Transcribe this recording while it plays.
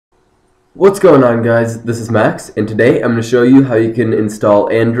What's going on, guys? This is Max, and today I'm going to show you how you can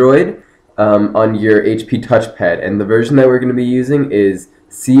install Android on your HP TouchPad. And the version that we're going to be using is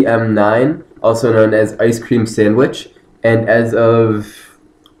CM9, also known as Ice Cream Sandwich. And as of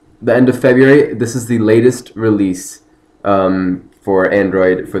the end of February, this is the latest release for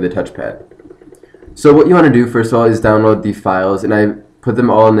Android for the TouchPad. So what you want to do, first of all, is download the files, and I put them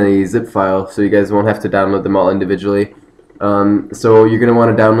all in a zip file, so you guys won't have to download them all individually. So you're going to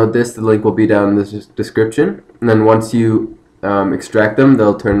want to download this. The link will be down in the description. And then once you extract them,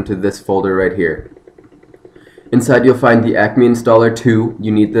 they'll turn into this folder right here. Inside you'll find the Acme Installer 2.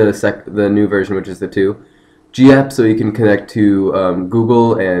 You need the new version, which is the 2. GApp, so you can connect to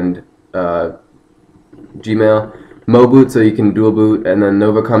Google and Gmail. Moboot, so you can dual boot. And then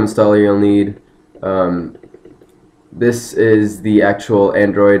Novacom installer you'll need. This is the actual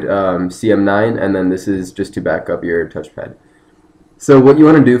Android CM9, and then this is just to back up your touchpad. So what you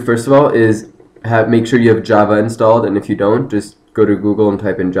want to do, first of all, is make sure you have Java installed, and if you don't, just go to Google and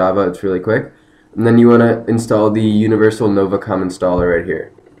type in Java. It's really quick. And then you want to install the Universal Novacom installer right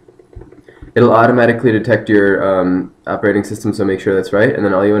here. It'll automatically detect your operating system, so make sure that's right. And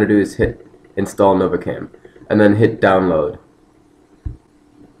then all you want to do is hit Install Novacam, and then hit Download.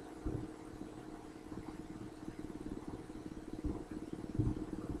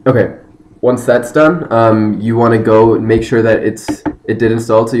 Okay, once that's done, you want to go and make sure that it did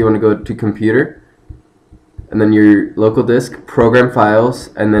install, so you want to go to Computer, and then your local disk, Program Files,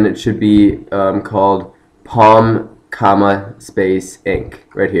 and then it should be called Palm, space Inc.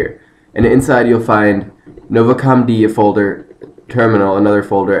 right here. And inside you'll find Novacom D, a folder, Terminal, another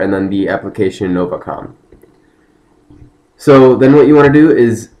folder, and then the application Novacom. So then what you want to do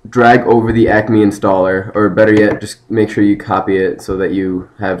is drag over the Acme installer, or better yet, just make sure you copy it so that you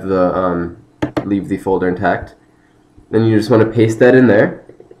have the leave the folder intact. Then you just want to paste that in there.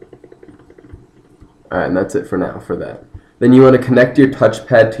 Alright, and that's it for now for that. Then you want to connect your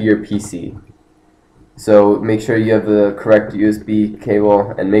touchpad to your PC. So make sure you have the correct USB cable,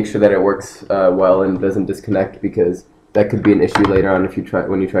 and make sure that it works well and doesn't disconnect, because that could be an issue later on if you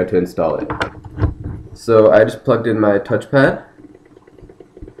when you try to install it. So I just plugged in my touchpad,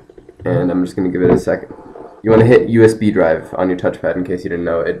 and I'm just going to give it a second. You want to hit USB drive on your touchpad in case you didn't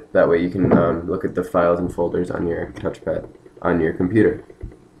know it. That way you can look at the files and folders on your touchpad on your computer.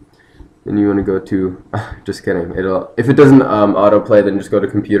 Then you want to go to, just kidding, if it doesn't autoplay, then just go to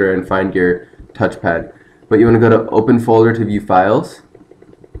Computer and find your touchpad. But you want to go to Open Folder to view files,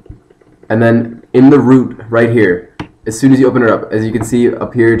 and then in the root right here, as soon as you open it up, as you can see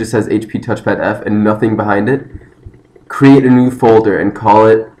up here, it just says HP TouchPad F and nothing behind it. Create a new folder and call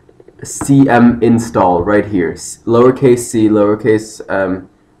it CM install right here. Lowercase c, lowercase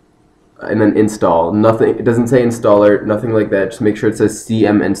and then install. Nothing. It doesn't say installer, nothing like that. Just make sure it says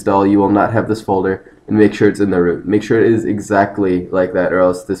CM install. You will not have this folder, and make sure it's in the root. Make sure it is exactly like that, or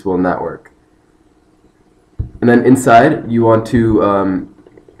else this will not work. And then inside, you want to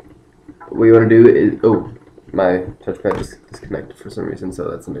what you want to do is my touchpad just disconnected for some reason,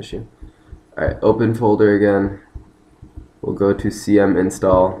 so that's an issue. Alright, open folder again. We'll go to CM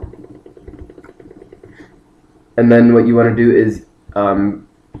install. And then what you want to do is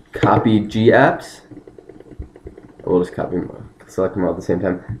copy GApps. We'll just select them all at the same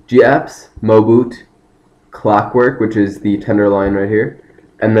time. GApps, Moboot, Clockwork, which is the Tenderloin right here,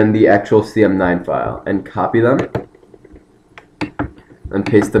 and then the actual CM9 file, and copy them and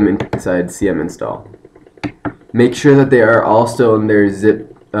paste them inside CM install. Make sure that they are all still in their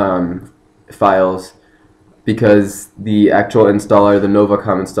zip files, because the actual installer, the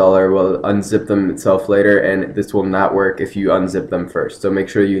Novacom installer, will unzip them itself later, and this will not work if you unzip them first. So make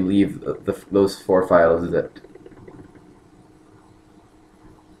sure you leave those 4 files zipped.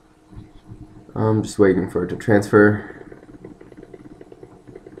 I'm just waiting for it to transfer.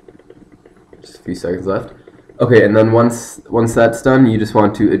 Just a few seconds left. Okay, and then once that's done, you just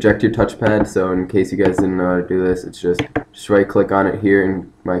want to eject your touchpad. So in case you guys didn't know how to do this, it's just right click on it here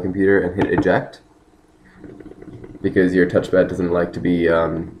in my computer and hit eject, because your touchpad doesn't like to be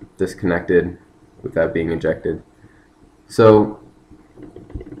disconnected without being ejected. So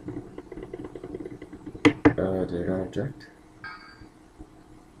did it not eject?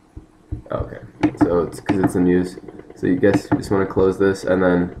 Okay, so it's because it's in use. So you guys just want to close this, and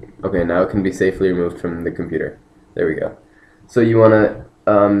then, okay, now it can be safely removed from the computer. There we go. So you want to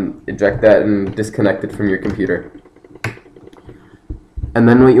eject that and disconnect it from your computer. And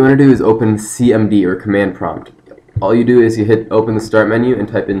then what you want to do is open CMD, or command prompt. All you do is you open the start menu and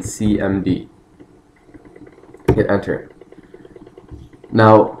type in CMD. Hit enter.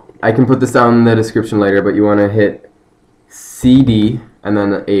 Now, I can put this down in the description later, but you want to hit CD and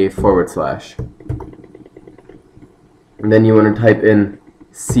then a /. And then you want to type in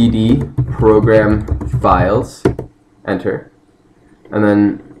cd program files, enter, and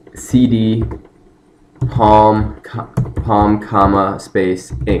then cd palm comma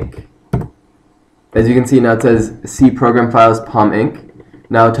space inc. As you can see now it says C program files palm inc.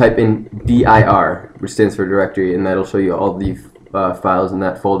 Now type in dir, which stands for directory, and that'll show you all the files in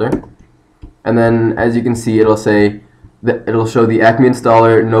that folder. And then as you can see it'll say that it'll show the Acme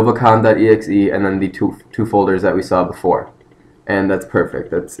installer, novacom.exe, and then the two folders that we saw before. And that's perfect.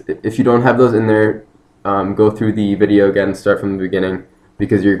 That's, if you don't have those in there, go through the video again, start from the beginning,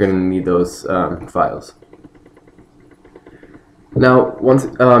 because you're going to need those files. Now, once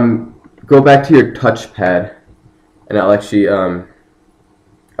go back to your touchpad, and I'll actually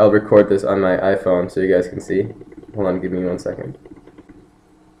I'll record this on my iPhone so you guys can see. Hold on, give me 1 second,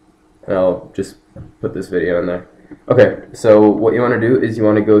 and I'll just put this video in there. Okay, so what you want to do is you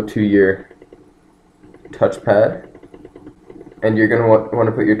want to go to your touchpad, and you're going to want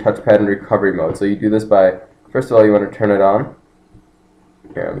to put your touchpad in recovery mode. So you do this by, first of all, you want to turn it on.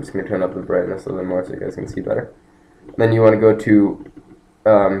 Here, I'm just going to turn up the brightness a little more so you guys can see better. Then you want to go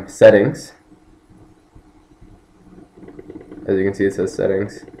to settings. As you can see, it says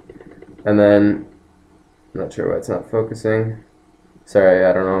settings. And then, I'm not sure why it's not focusing. Sorry,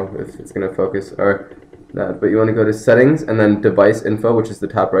 I don't know if it's going to focus or not, but you want to go to settings and then device info, which is the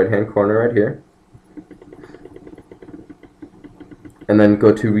top right hand corner right here. And then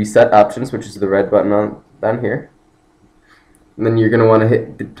go to reset options, which is the red button down here. And then you're going to want to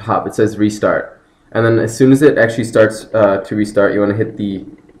hit the top. It says restart. And then as soon as it actually starts to restart, you want to hit the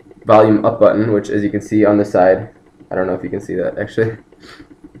volume up button, which as you can see on the side, I don't know if you can see that actually.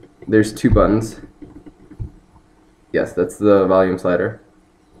 There's two buttons. Yes, that's the volume slider.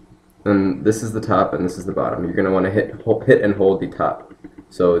 And this is the top and this is the bottom. You're going to want to hit and hold the top,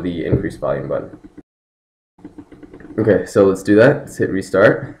 so the increase volume button. Okay, so let's do that. Let's hit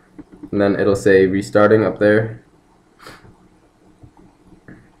restart, and then it'll say restarting up there.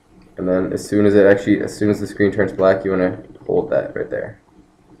 And then as soon as the screen turns black, you want to hold that right there.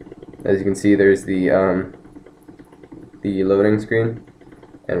 As you can see, there's the loading screen,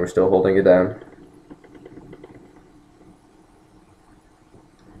 and we're still holding it down.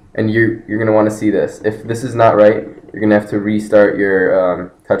 And you're going to want to see this. If this is not right, you're going to have to restart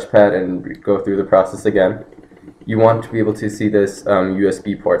your touchpad and go through the process again. You want to be able to see this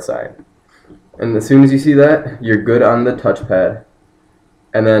USB port sign. And as soon as you see that, you're good on the touchpad.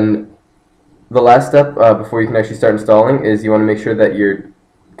 And then the last step before you can actually start installing is you want to make sure that your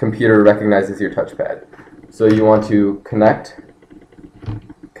computer recognizes your touchpad. So you want to connect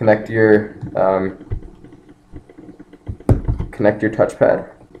your touchpad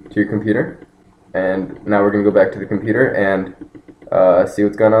to your computer, and now we're going to go back to the computer and see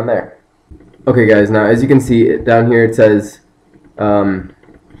what's going on there. Okay guys, now as you can see down here it says,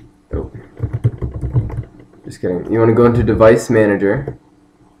 just kidding, you want to go into Device Manager,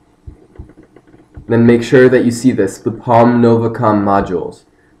 then make sure that you see this, the Palm Novacom modules,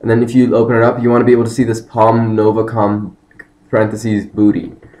 and then if you open it up you want to be able to see this Palm Novacom parentheses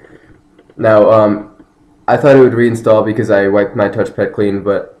booty. Now I thought it would reinstall because I wiped my touchpad clean,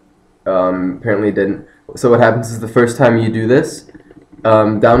 but apparently it didn't. So what happens is the first time you do this,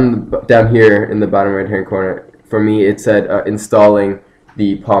 down here in the bottom right hand corner, for me it said installing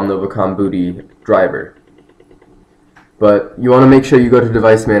the Palm Novacom booty driver. But you want to make sure you go to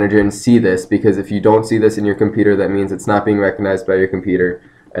Device Manager and see this, because if you don't see this in your computer, that means it's not being recognized by your computer,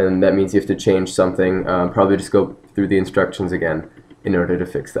 and that means you have to change something. Probably just go through the instructions again in order to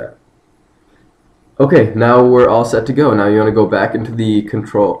fix that. Okay, now we're all set to go. Now you want to go back into the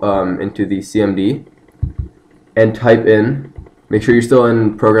into the CMD and type in, make sure you're still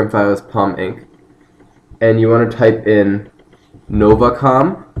in Program Files Palm Inc. And you want to type in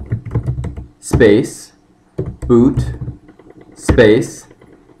Novacom space boot space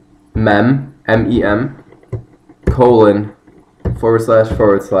mem colon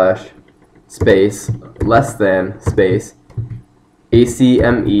 / space less than space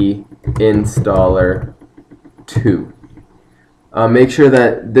ACME installer 2. Make sure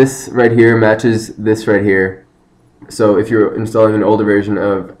that this right here matches this right here. So if you're installing an older version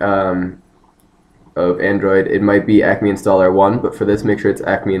of Android, it might be Acme installer 1, but for this make sure it's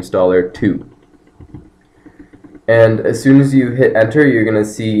Acme installer 2. And as soon as you hit enter, you're going to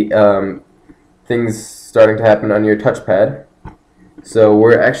see things starting to happen on your touchpad. So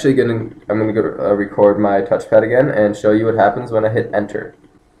we're actually I'm going to go record my touchpad again and show you what happens when I hit enter.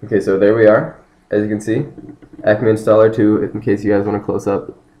 Okay, so there we are. As you can see, Acme installer 2, in case you guys want to close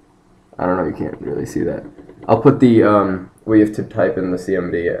up. I don't know, you can't really see that. I'll put the well, you have to type in the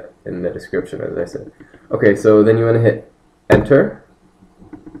CMD in the description, as I said. Okay, so then you want to hit enter,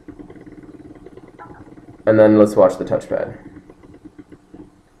 and then let's watch the touchpad.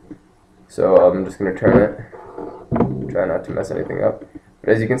 So I'm just going to turn it, try not to mess anything up. But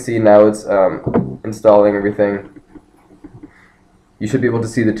as you can see now, it's installing everything. You should be able to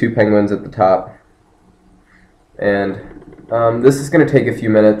see the 2 penguins at the top. And this is going to take a few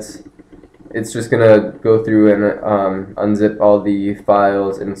minutes. It's just going to go through and unzip all the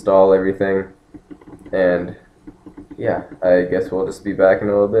files, install everything. And yeah, I guess we'll just be back in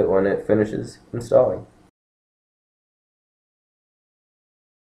a little bit when it finishes installing.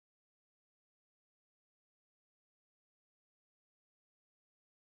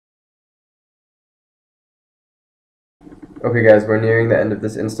 Okay guys, we're nearing the end of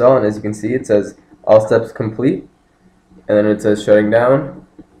this install, and as you can see it says all steps complete, and then it says shutting down,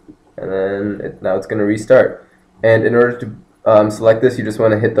 and then now it's going to restart. And in order to select this, you just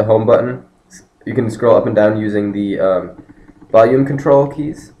want to hit the home button. You can scroll up and down using the volume control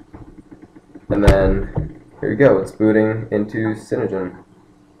keys, and then here we go, it's booting into Synogen.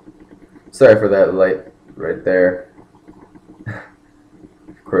 Sorry for that light right there.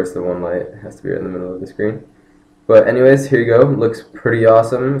 Of course the one light has to be right in the middle of the screen. But anyways, here you go. Looks pretty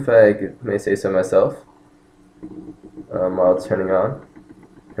awesome, if I may say so myself, while it's turning on.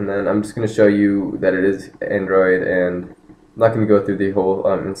 And then I'm just going to show you that it is Android, and I'm not going to go through the whole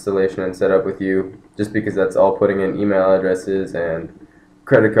installation and setup with you, just because that's all putting in email addresses and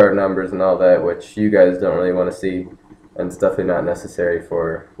credit card numbers and all that, which you guys don't really want to see, and it's definitely not necessary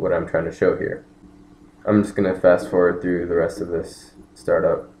for what I'm trying to show here. I'm just going to fast forward through the rest of this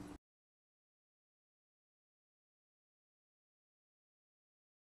startup.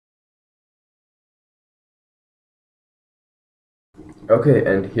 Okay,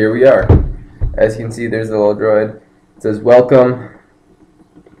 and here we are. As you can see, there's the little droid. It says welcome,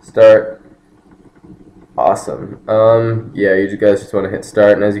 start. Awesome. Yeah, you guys just want to hit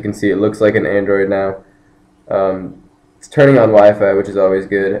start, and as you can see, it looks like an Android now. It's turning on Wi-Fi, which is always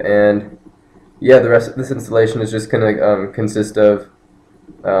good. And yeah, the rest of this installation is just going to consist of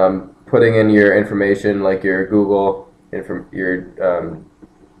putting in your information, like your Google, your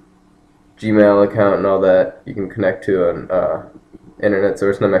Gmail account and all that. You can connect to an internet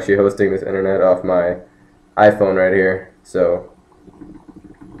source, and I'm actually hosting this internet off my iPhone right here, so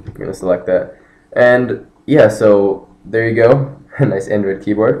I'm going to select that. And yeah, so there you go. A nice Android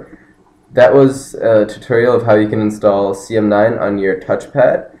keyboard. That was a tutorial of how you can install CM9 on your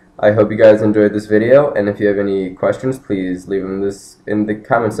touchpad. I hope you guys enjoyed this video, and if you have any questions, please leave them in the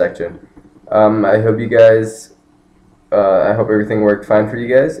comment section. I hope you guys, I hope everything worked fine for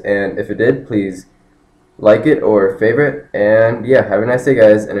you guys, and if it did, please like it or favorite. And yeah, have a nice day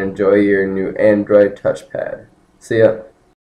guys, and enjoy your new Android touchpad. See ya.